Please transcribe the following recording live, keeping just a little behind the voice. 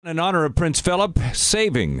In honor of Prince Philip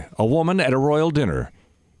saving a woman at a royal dinner,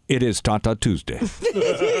 it is Tata Tuesday.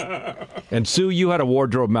 And Sue, you had a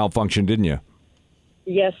wardrobe malfunction, didn't you?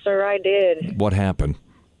 Yes, sir, I did. What happened?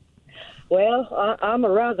 Well, I'm a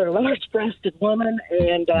rather large-breasted woman,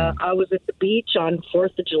 and I was at the beach on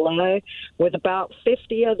 4th of July with about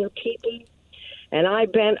 50 other people, and I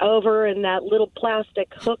bent over, and that little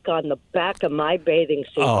plastic hook on the back of my bathing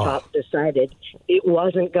suit top decided it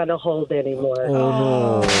wasn't going to hold anymore.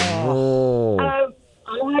 All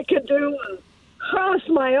I could do was cross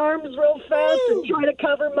my arms real fast and try to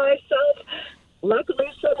cover myself.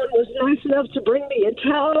 Luckily, someone was nice enough to bring me a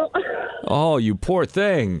towel. Oh, you poor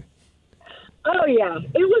thing. Oh, yeah,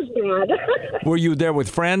 it was bad. Were you there with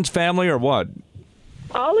friends, family, or what?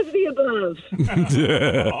 All of the above.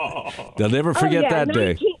 They'll never forget that 19,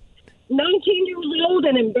 day. 19 years old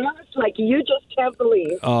and embarrassed like you just can't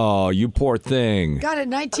believe. Oh, you poor thing. God, at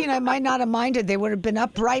 19, I might not have minded. They would have been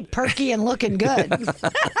upright, perky, and looking good. They were,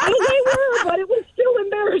 but it was still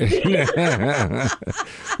embarrassing.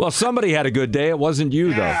 Well, somebody had a good day. It wasn't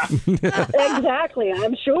you, though. Exactly,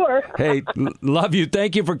 I'm sure. Hey, love you.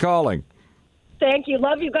 Thank you for calling. Thank you.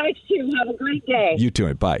 Love you guys, too. Have a great day. You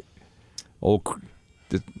too. Bye. Oh,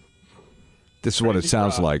 this is what it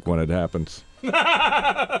sounds like when it happens.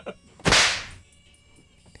 I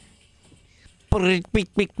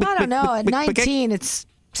don't know. At 19, it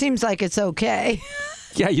seems like it's okay.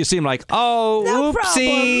 Yeah, you seem like, oh, No whoopsie. problem.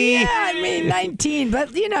 Yeah, I mean, 19.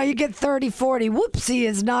 But, you get 30, 40. Whoopsie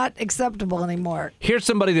is not acceptable anymore. Here's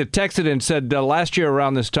somebody that texted and said, last year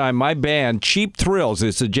around this time, my band, Cheap Thrills,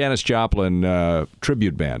 it's a Janis Joplin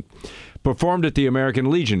tribute band, performed at the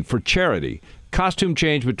American Legion for charity. Costume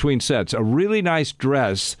change between sets. A really nice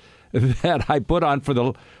dress that I put on for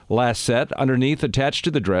the last set. Underneath, attached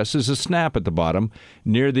to the dress, is a snap at the bottom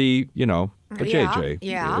near the, a JJ.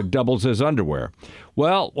 Yeah. It doubles as underwear.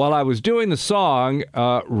 Well, while I was doing the song,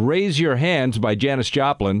 Raise Your Hands by Janis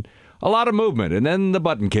Joplin, a lot of movement, and then the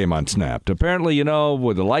button came unsnapped. Apparently,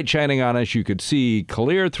 with the light shining on us, you could see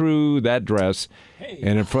clear through that dress,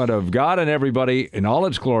 and in front of God and everybody, in all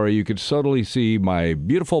its glory, you could totally see my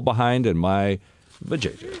beautiful behind and my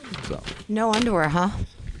vajayjay. So No underwear, huh?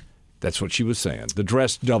 that's what she was saying. The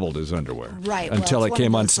dress doubled as underwear. Right. Until well, it it's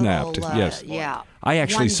came one of those unsnapped. little, Yes. Yeah. I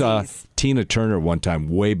actually saw Tina Turner one time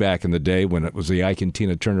way back in the day when it was the Ike and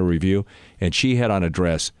Tina Turner review, and she had on a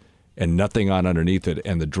dress and nothing on underneath it,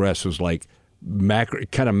 and the dress was like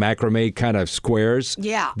kind of macrame kind of squares.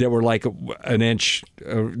 Yeah. That were like an inch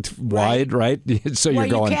wide, right? So Well,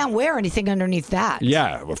 you're going. you can't wear anything underneath that.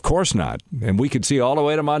 Yeah, of course not. And we could see all the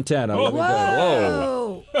way to Montana.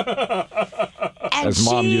 Whoa. And As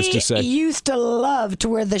Mom used to say. She used to love to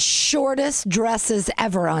wear the shortest dresses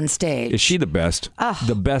ever on stage. Is she the best?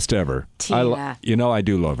 The best ever. Tina. I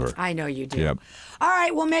do love her. I know you do. Yep. All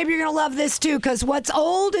right, well, maybe you're going to love this too, because what's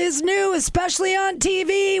old is new, especially on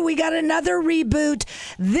TV. We got another reboot.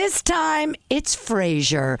 This time, it's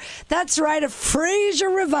Fraiser. That's right, a Fraiser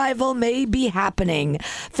revival may be happening.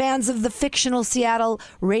 Fans of the fictional Seattle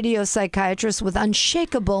radio psychiatrist with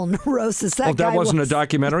unshakable neurosis. That wasn't a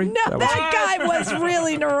documentary? No, that guy was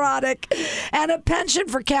really neurotic. And a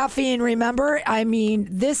penchant for caffeine, remember? I mean,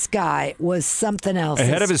 this guy was something else.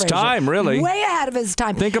 Ahead of his time, really. Way ahead of his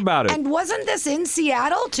time. Think about it. And wasn't this in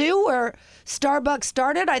Seattle, too, where Starbucks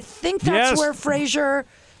started? I think that's where Fraiser,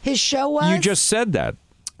 his show was. You just said that.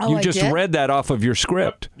 Oh, you I just did? read that off of your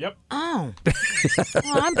script. Yep. Oh. Well,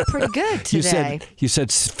 I'm pretty good today. You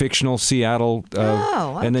said fictional Seattle.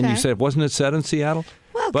 And then you okay. said, wasn't it set in Seattle?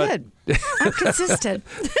 Well, good. I'm consistent.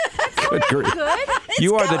 Good grief.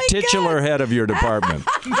 You are the titular head of your department.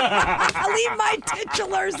 I'll leave my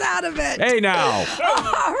titulars out of it. Hey, now.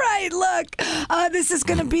 All right, look. This is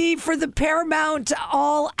going to be for the Paramount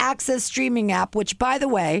All Access streaming app, which, by the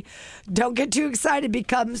way, don't get too excited,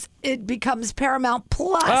 it becomes Paramount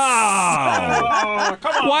Plus. Oh,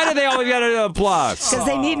 come on. Why do they always got to do a plus? Because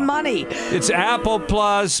they need money. It's Apple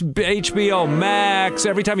Plus, HBO Max.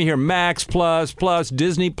 Every time you hear Max Plus,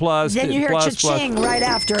 Disney Plus, Then you hear plus, cha-ching right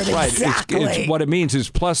after it. Right. Exactly. It's what it means is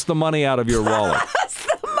plus the money out of your wallet. Plus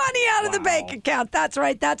the money out of the bank account. That's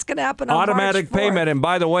right. That's going to happen on Automatic March 4th. payment. And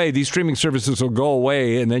by the way, these streaming services will go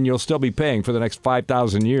away, and then you'll still be paying for the next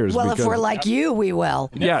 5,000 years. Well, if we're like you, we will.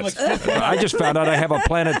 Yes. I just found out I have a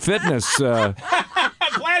Planet Fitness. Planet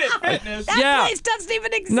Fitness? That place doesn't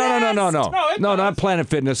even exist. No, not Planet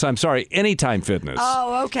Fitness. I'm sorry. Anytime Fitness.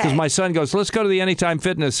 Oh, okay. Because my son goes, let's go to the Anytime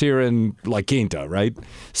Fitness here in La Quinta, right?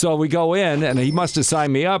 So we go in, and he must have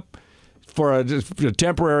signed me up for a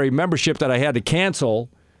temporary membership that I had to cancel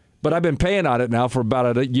But I've been paying on it now for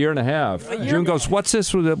about a year and a half. June goes, what's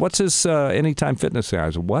this Anytime Fitness thing?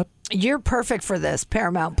 I said, what? You're perfect for this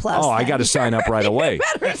Paramount Plus. Oh, I got to sign up right away.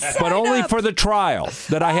 But only for the trial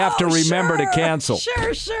that I have to remember to cancel.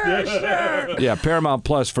 Sure. Yeah, Paramount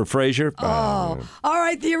Plus for Fraiser. All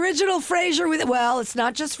right, the original Fraiser it's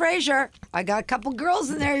not just Fraiser. I got a couple girls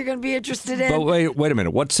in there you're going to be interested in. But wait a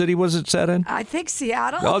minute. What city was it set in? I think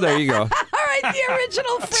Seattle. Oh, there you go. All right, the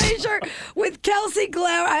original Fraiser with Kelsey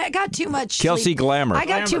Glamour. I got too much sleep. Kelsey Glamour. I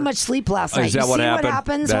got too much sleep last night. Is that you what see happened? what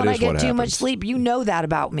happens That when I is get what too much happens. sleep? You know that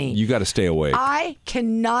about me. You got to stay awake. I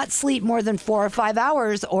cannot sleep more than 4 or 5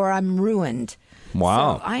 hours or I'm ruined.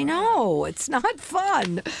 Wow. So, I know. It's not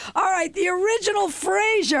fun. All right. The original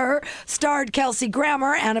Fraiser starred Kelsey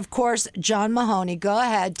Grammer and, of course, John Mahoney. Go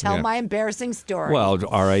ahead. Tell my embarrassing story. Well,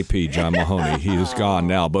 R.I.P. John Mahoney. He is gone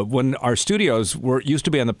now. But when our studios used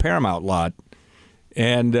to be on the Paramount lot,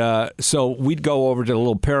 and so we'd go over to the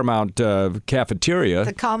little Paramount cafeteria.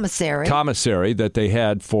 The commissary. Commissary that they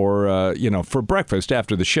had for for breakfast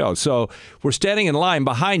after the show. So we're standing in line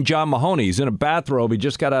behind John Mahoney. He's in a bathrobe. He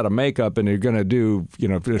just got out of makeup, and they're going to do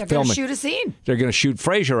They're going to shoot a scene. They're going to shoot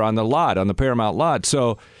Fraiser on the Paramount lot.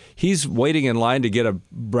 So he's waiting in line to get a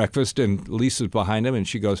breakfast, and Lisa's behind him, and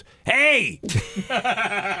she goes, "Hey!"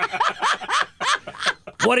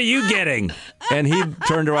 What are you getting? And he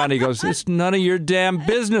turned around and he goes, it's none of your damn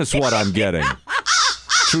business what I'm getting.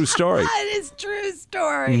 True story. That is true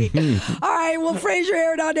story. All right. Well, Fraiser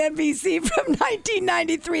aired on NBC from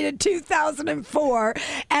 1993 to 2004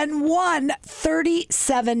 and won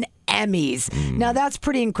 37 Emmys. Now, that's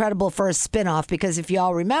pretty incredible for a spinoff because if you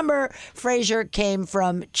all remember, Fraiser came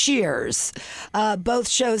from Cheers. Both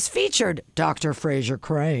shows featured Dr. Fraiser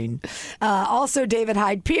Crane, also David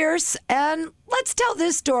Hyde Pierce, and let's tell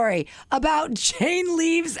this story about Jane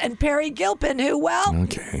Leeves and Perry Gilpin, who,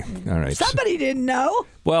 Okay. All right. somebody didn't know.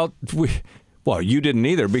 Well, you didn't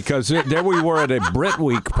either because there we were at a Brit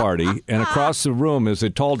Week party, and across the room is a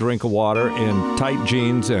tall drink of water in tight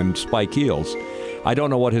jeans and spike heels. I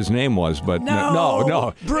don't know what his name was, but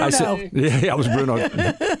no. Bruno. It was Bruno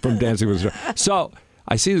from Dancing with the Stars. So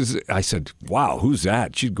I see this. I said, "Wow, who's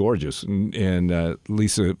that? She's gorgeous." And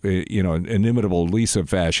Lisa, inimitable Lisa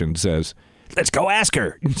fashion, says, "Let's go ask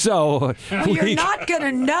her." So you're not going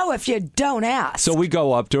to know if you don't ask. So we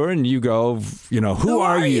go up to her and you go, who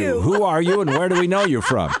are you? Who are you and where do we know you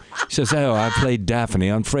from? She says, I played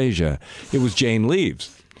Daphne on Frasier. It was Jane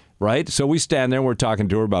Leeves. Right? So we stand there and we're talking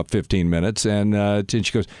to her about 15 minutes. And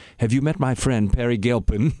she goes, have you met my friend, Perry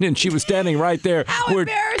Gilpin? And she was standing right there. We're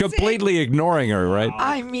completely ignoring her, right?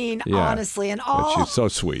 I mean, honestly. And but she's so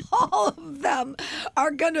sweet. All of them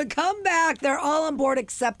are going to come back. They're all on board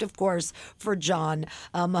except, of course, for John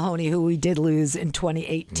Mahoney, who we did lose in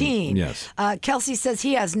 2018. Yes. Kelsey says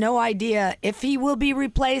he has no idea if he will be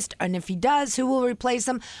replaced. And if he does, who will replace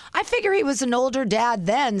him? I figure he was an older dad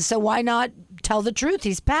then. So why not tell the truth?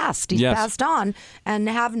 He's passed. He's passed on and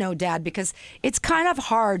have no dad because it's kind of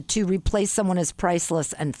hard to replace someone as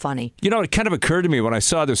priceless and funny. It kind of occurred to me when I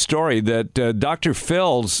saw this story that Dr.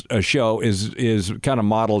 Phil's show is kind of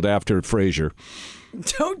modeled after Frasier.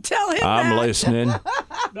 Don't tell him I'm that. listening.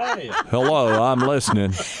 Hello, I'm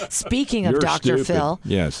listening. Speaking of You're Dr. stupid. Phil,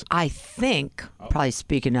 yes, I think, probably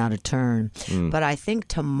speaking out of turn, but I think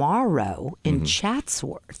tomorrow in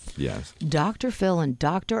Chatsworth, Dr. Phil and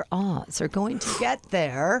Dr. Oz are going to get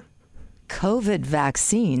their COVID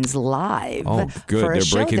vaccines live. Oh, good. For a They're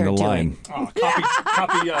show breaking the doing. line. Good.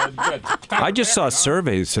 I just saw a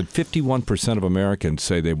survey that said 51% of Americans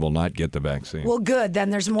say they will not get the vaccine. Well, good.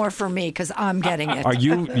 Then there's more for me because I'm getting it. Are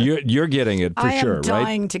you're getting it for sure, right? I am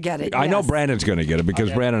dying to get it. I know yes. Brandon's going to get it because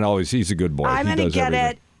Brandon he's a good boy. I'm He going to does get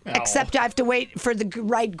everything. it. Except I have to wait for the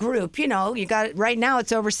right group. You got it right now.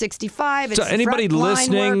 It's over 65. It's So anybody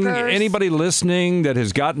listening that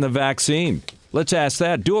has gotten the vaccine, let's ask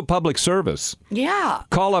that. Do a public service. Yeah.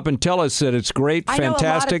 Call up and tell us that it's great, I know a lot of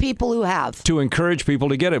fantastic. people who have. To encourage people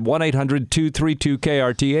to get it.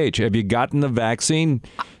 1-800-232-KRTH. Have you gotten the vaccine?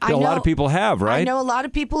 A lot of people have, right? I know a lot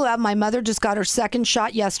of people who have. My mother just got her second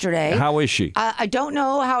shot yesterday. How is she? I don't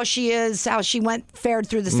know how she fared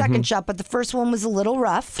through the second shot, but the first one was a little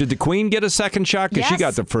rough. Did the Queen get a second shot? Because she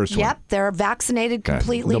got the first one. Yep, they're vaccinated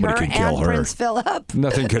completely. Nobody her can kill and her. Prince Philip.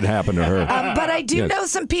 Nothing could happen to her. But I do know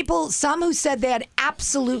some who said they had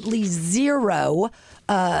absolutely zero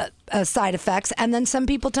side effects. And then some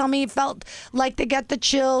people tell me it felt like they get the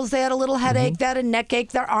chills, they had a little headache, they had a neck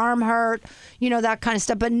ache, their arm hurt, that kind of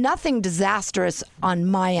stuff. But nothing disastrous on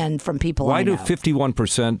my end from people Why I do know.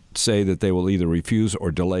 51% say that they will either refuse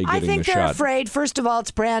or delay getting the shot? I think they're afraid. First of all,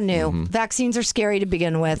 it's brand new. Vaccines are scary to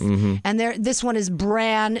begin with. And this one is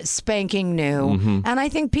brand spanking new. And I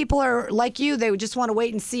think people are like you. They would just want to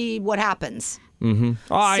wait and see what happens.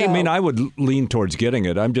 I mean, I would lean towards getting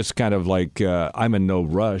it. I'm just kind of like, I'm in no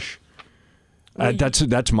rush.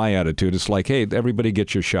 That's my attitude. It's like, hey, everybody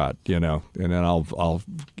get your shot, and then I'll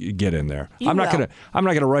get in there. I'm not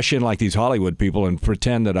gonna rush in like these Hollywood people and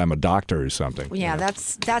pretend that I'm a doctor or something. Yeah,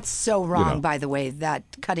 that's so wrong. By the way, that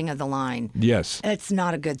cutting of the line. Yes, it's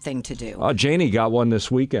not a good thing to do. Oh, Janie got one this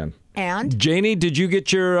weekend. And Janie, did you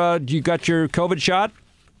get your COVID shot?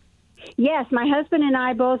 Yes, my husband and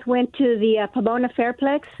I both went to the Pomona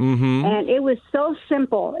Fairplex, and it was so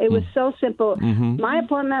simple. It was so simple. My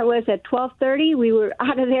appointment was at 12:30. We were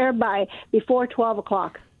out of there before 12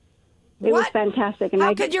 o'clock. It was fantastic. And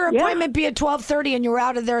How could your appointment be at 12:30 and you were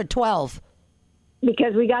out of there at 12?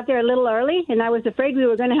 Because we got there a little early, and I was afraid we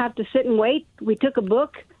were going to have to sit and wait. We took a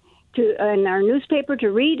book in our newspaper to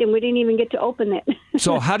read, and we didn't even get to open it.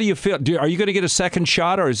 So how do you feel? Are you going to get a second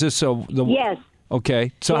shot, or is this Yes.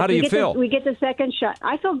 Okay, so how do you feel? We get the second shot.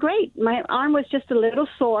 I feel great. My arm was just a little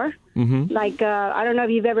sore. Like, I don't know if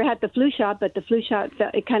you've ever had the flu shot, but the flu shot,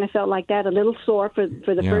 it kind of felt like that, a little sore for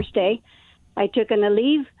the first day. I took an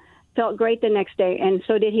Aleve, felt great the next day, and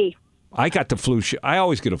so did he. I got the flu shot. I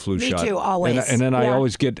always get a flu shot. Me too, always. And then I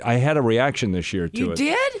had a reaction this year to it.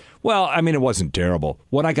 You did? Well, I mean, it wasn't terrible.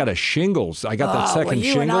 When I got a shingles, I got that second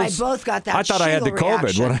you shingles. And I both got that. I thought I had the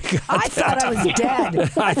COVID when I thought I was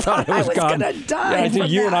dead. I thought I was gone. Going to die. Yeah,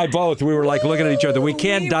 you and I both. We were like looking at each other. We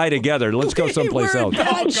can't die together. Let's go someplace else. We were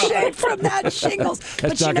in bad shape from that shingles.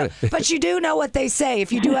 But you do know what they say.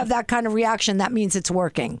 If you do have that kind of reaction, that means it's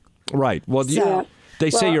working. Right. Well,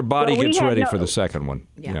 they say your body gets ready for the second one.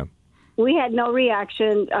 Yeah. We had no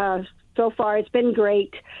reaction so far. It's been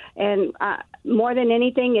great, and more than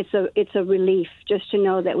anything, it's a relief just to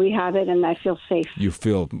know that we have it, and I feel safe. You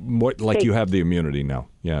feel more like safe. You have the immunity now.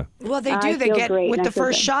 Yeah. Well, they do. They get great, with the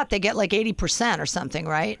first shot, they get like 80% or something,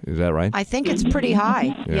 right? Is that right? I think it's pretty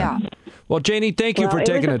high. Yeah. Well, Janie, thank you for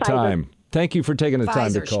taking the time. Thank you for taking the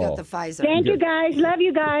time to call. She got the Fraiser. Thank you, guys. Love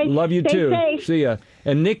you guys. Love you Stay too. Safe. See ya.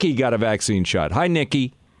 And Nikki got a vaccine shot. Hi,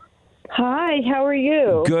 Nikki. Hi, how are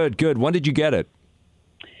you? Good. When did you get it?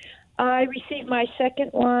 I received my second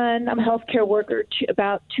one. I'm a healthcare worker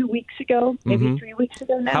about 2 weeks ago, maybe 3 weeks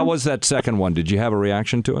ago now. How was that second one? Did you have a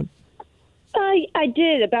reaction to it? I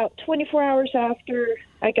did. About 24 hours after,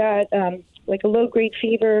 I got like a low-grade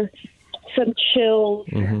fever, some chills,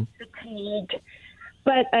 fatigue,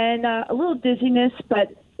 and a little dizziness,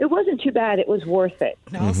 but it wasn't too bad. It was worth it.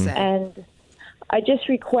 And I just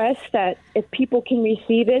request that if people can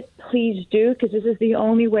receive it, please do, because this is the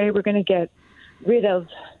only way we're going to get rid of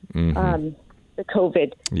the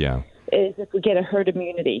COVID. Yeah, is if we get a herd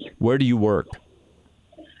immunity. Where do you work?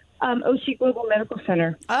 OC Global Medical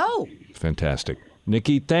Center. Oh, fantastic,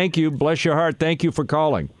 Nikki. Thank you. Bless your heart. Thank you for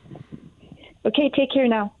calling. Okay, take care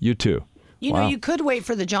now. You too. You know, you could wait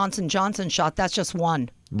for the Johnson & Johnson shot. That's just one.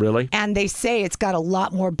 Really? And they say it's got a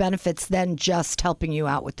lot more benefits than just helping you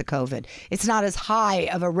out with the COVID. It's not as high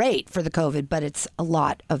of a rate for the COVID, but it's a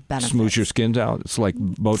lot of benefits. Smooth your skins out. It's like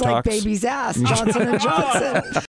Botox. It's like baby's ass, Johnson & Johnson.